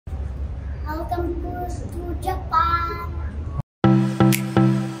welcome to Japan.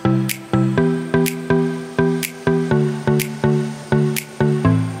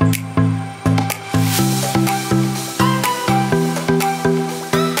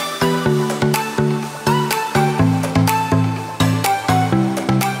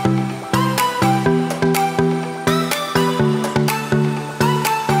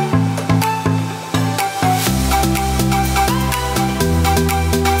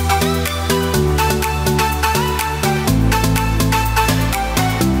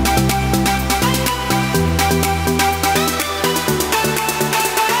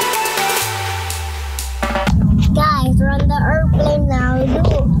 We're on the airplane now. Look,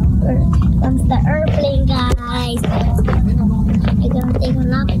 comes the airplane, guys. We're gonna take a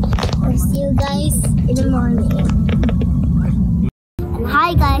nap. I'll see you guys in the morning. And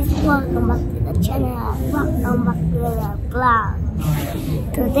hi guys, welcome back to the channel. Welcome back to the vlog.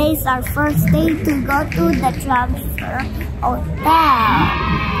 Today's our first day to go to the transfer hotel.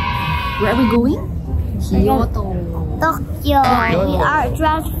 Where are we going? Kyoto. Tokyo. We are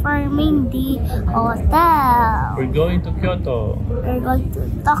transferring the hotel. We're going to Kyoto. We're going to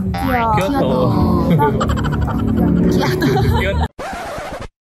Tokyo. Kyoto. Kyoto.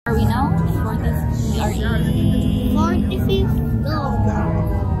 Are we now? 45th? No.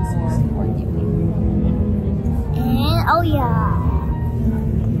 45th. And oh yeah.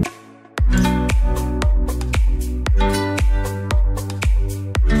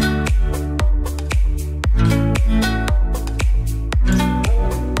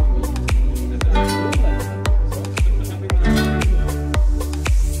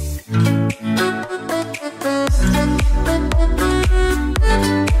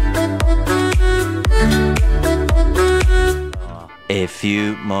 A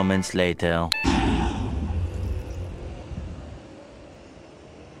few moments later.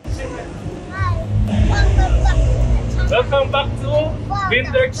 Welcome back to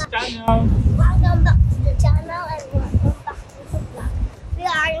Vinder's channel. Welcome back to the channel and welcome back to the vlog. We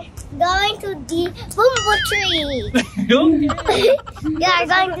are going to the bamboo tree. We are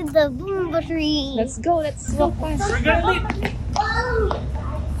going to the bamboo tree. Let's go. Let's walk past. We're gonna leave.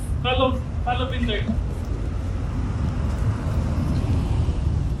 Follow Vinder.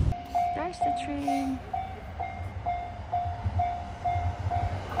 There's the train.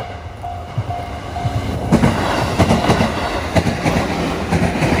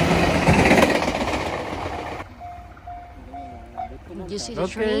 Did you see the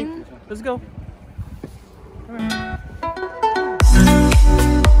train? Let's go.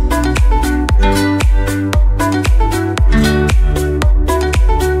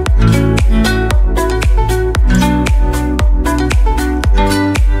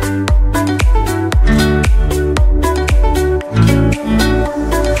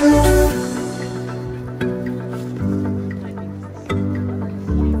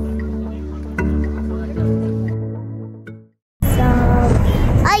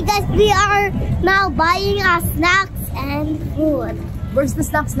 We are now buying our snacks and food. Where's the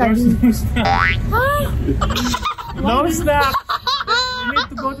snacks now? No snack. We need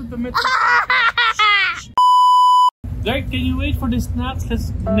to go to the metro. Derek, can you wait for the snacks?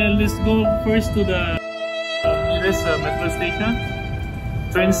 Let's go first to the metro station,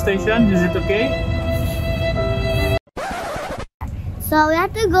 train station. Is it okay? So we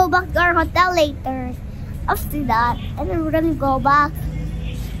have to go back to our hotel later. After that, and then we're gonna go back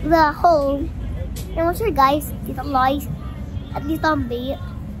to the home. And what's your guys? Tita Lois, at least on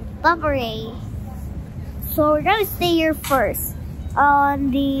Papa Ray. So we're gonna stay here first on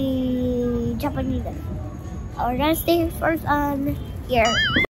the Japanese. We're gonna stay here first on here.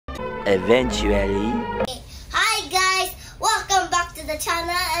 Eventually. Hi guys, welcome back to the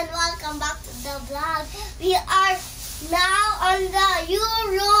channel and welcome back to the vlog. We are now on the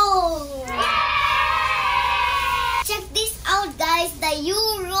room. Check this out guys, the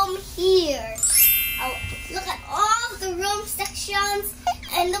room here. Oh, look at all the room sections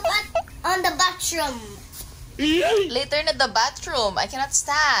and look at on the bathroom. Later in the bathroom. I cannot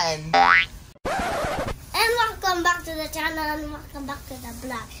stand. And welcome back to the channel and welcome back to the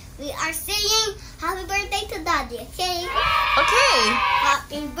vlog. We are saying happy birthday to Daddy, okay? Okay.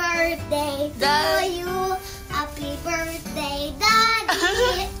 Happy birthday to you. Happy birthday,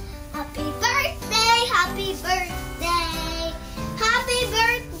 Daddy. Happy birthday, happy birthday. Happy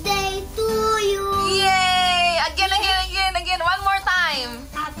birthday to you. Yay! Again. One more time.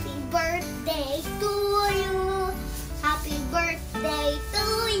 Happy birthday to you. Happy birthday to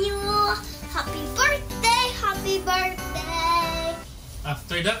you. Happy birthday, happy birthday.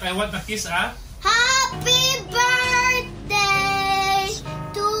 After that, I want a kiss, Happy birthday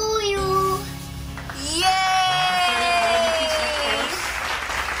to you.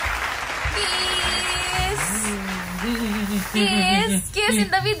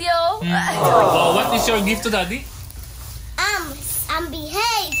 in the video. Oh, what is your gift to daddy?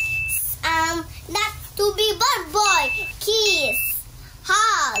 Behave. Not to be bad boy. Kiss.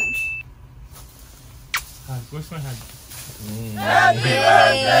 Hug. Where's my hand? Happy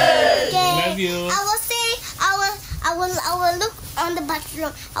birthday. Okay. Love you. I will look on the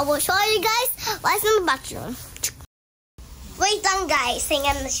bathroom. I will show you guys what's in the bathroom. Wait on, guys. I'm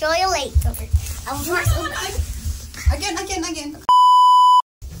gonna show you later. I will first Again.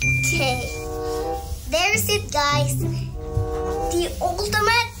 Okay. There's it, guys. The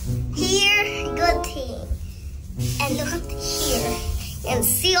ultimate here good thing. And look at here. And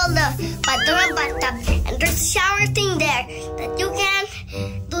see all the bathroom bathtub. And there's a shower thing there that you can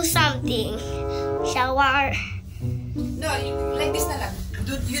do something. Shower. No, like this na lang.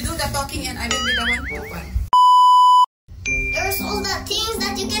 You do the talking and I will be the one to one. There's all the things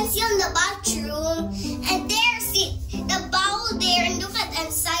that you can see on the bathroom. And there's it. The bowl there. And look at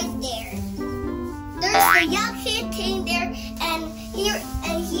inside there. There's the yucky thing there. And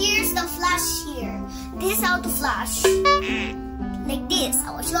here's the flash here. This is how to flash. Like this. I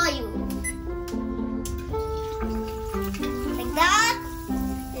will show you. Like that.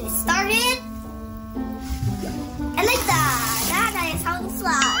 And it started. And like that. That is how to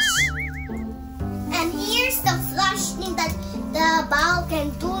flash. And here's the flash thing that the bowl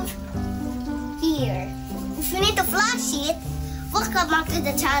can do here. If you need to flash it, welcome back to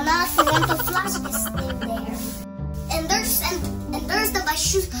the channel. If you want to flash this thing there. And there's the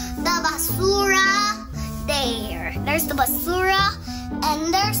basura there. There's the basura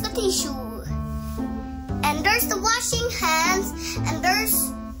and there's the tissue. And there's the washing hands and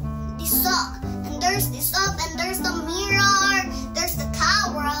there's the soap. And there's the soap and there's the mirror. There's the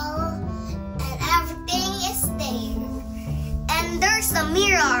towel. And everything is there. And there's the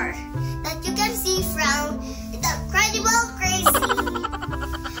mirror that you can see from the Incredible Crazy.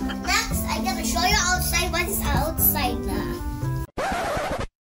 Next, I'm gonna show you outside what is outside now.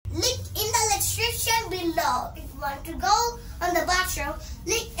 Link in the description below. If you want to go on the bathroom,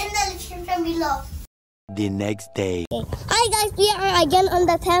 link in the description below. The next day. Hi guys, we are again on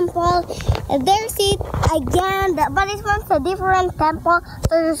the temple. And there's it again. But this one's a different temple.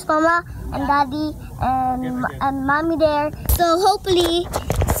 So there's mama and daddy and mommy there. So hopefully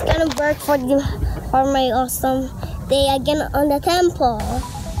it's gonna work for my awesome day again on the temple.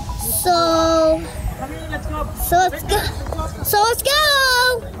 So let's go. So let's go.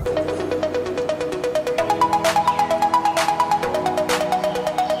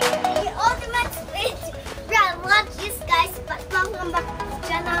 The ultimate switch. Watch this, guys. But welcome back to the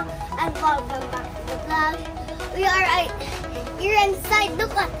channel and welcome back to the vlog. We are here inside.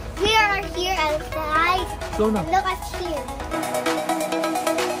 Look at we are here inside. Go now. Look at here.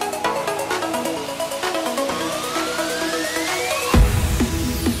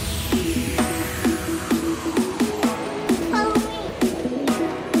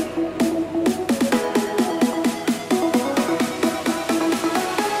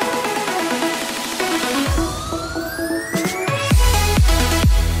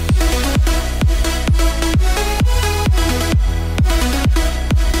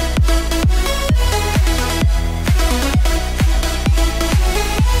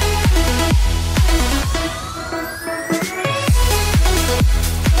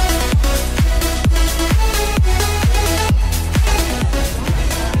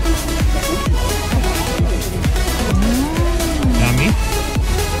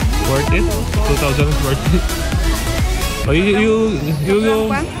 Worth it? 2,000 is worth it. Oh, you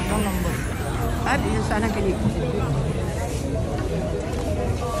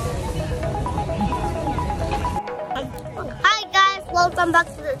Hi guys, welcome back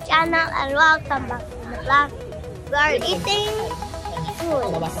to the channel and welcome back to the vlog. We are eating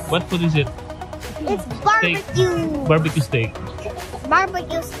food. What food is it? It's barbecue. Barbecue steak.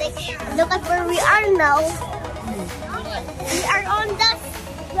 Barbecue steak. Look at where we are now. We are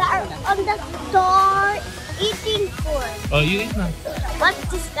on the store eating food. Oh, you eat now. What's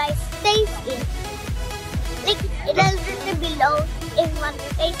this guys? Taste it. Click in the description below if you want to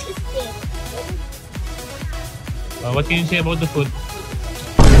taste this thing. What can you say about the food?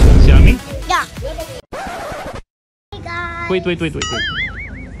 It's yummy? Yeah. Hey guys. Wait.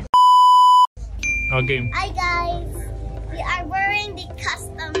 Okay. Hi guys. We are wearing the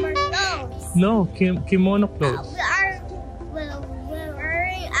customer clothes. No, kimono clothes. We're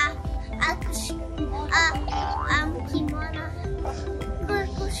wearing kimono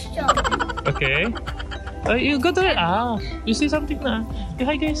costume. Okay. You got it. You see something na. Say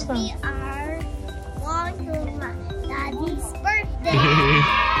hi guys na. We are going to my daddy's birthday.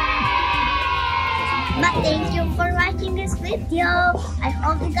 But thank you for watching. watching this video. I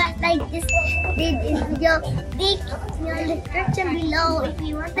hope you guys like this video. Link in the description below if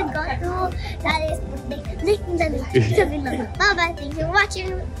you want to go to. That is the link in the description below. Bye bye. Thank you for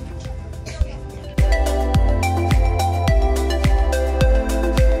watching.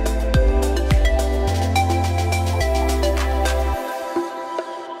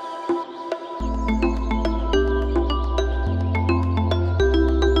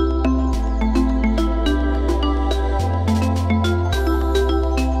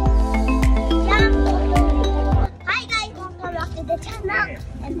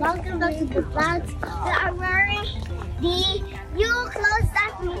 And welcome back to the vlogs. We are wearing the new clothes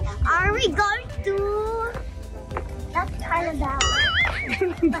that we are going to Canada.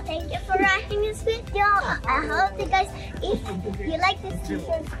 But thank you for watching this video. I hope you guys, if you like this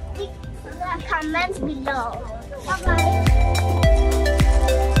video, leave the comments below. Bye bye.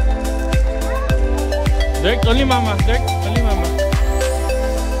 Dirk, only mama. Dirk, only mama.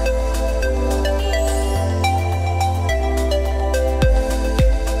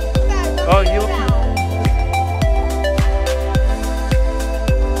 Oh, you.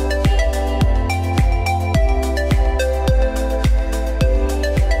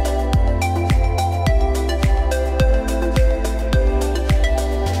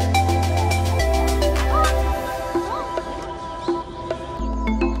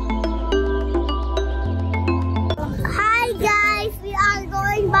 Hi guys, we are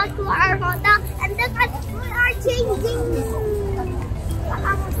going back to our hotel, and look at, we are changing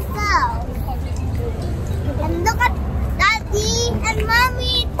ourselves. And look at Daddy and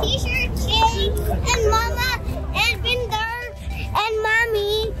Mommy t-shirt change, and Mama and Binder and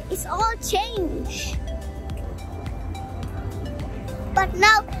Mommy is all changed. But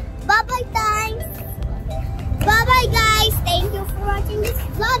now, bye-bye time. Bye-bye guys. Thank you for watching this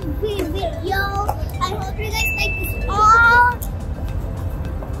vlog video. I hope you guys like this all.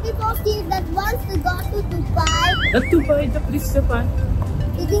 People here that wants to go to Dubai. Not Dubai, please Japan.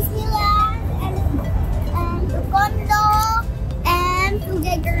 To Disneyland and to Kondo and to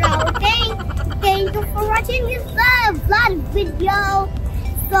Geggerau. Thank you for watching this vlog video.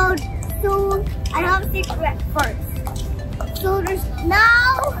 So soon, I have secret first. So there's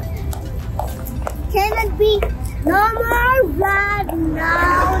now cannot be no more vlog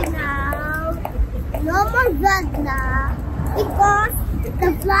now. No more vlog now because the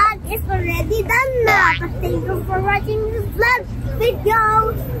vlog is already done now. But thank you for watching this vlog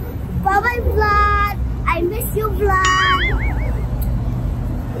video. Bye bye vlog. I miss you vlog.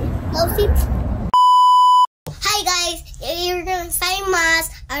 No sit. Hi guys, you're gonna say mass.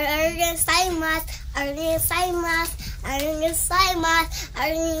 Are you gonna say mass? Are you gonna say mass? Are you gonna say mass? Are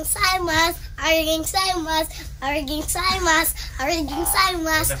you gonna say mass? Are you gonna say mass? Are you gonna say mass? Are you gonna say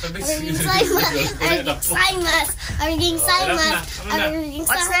mass? Are you gonna say mass? Are you gonna say mass? Are you gonna say mass? Are you gonna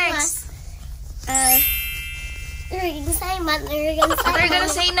What's say next? mass? You're gonna say mass. You're gonna say What are you gonna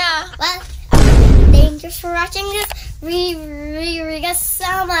say na? Well, thank you for watching this. We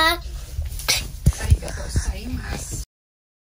so much. Arigato gozaimasu.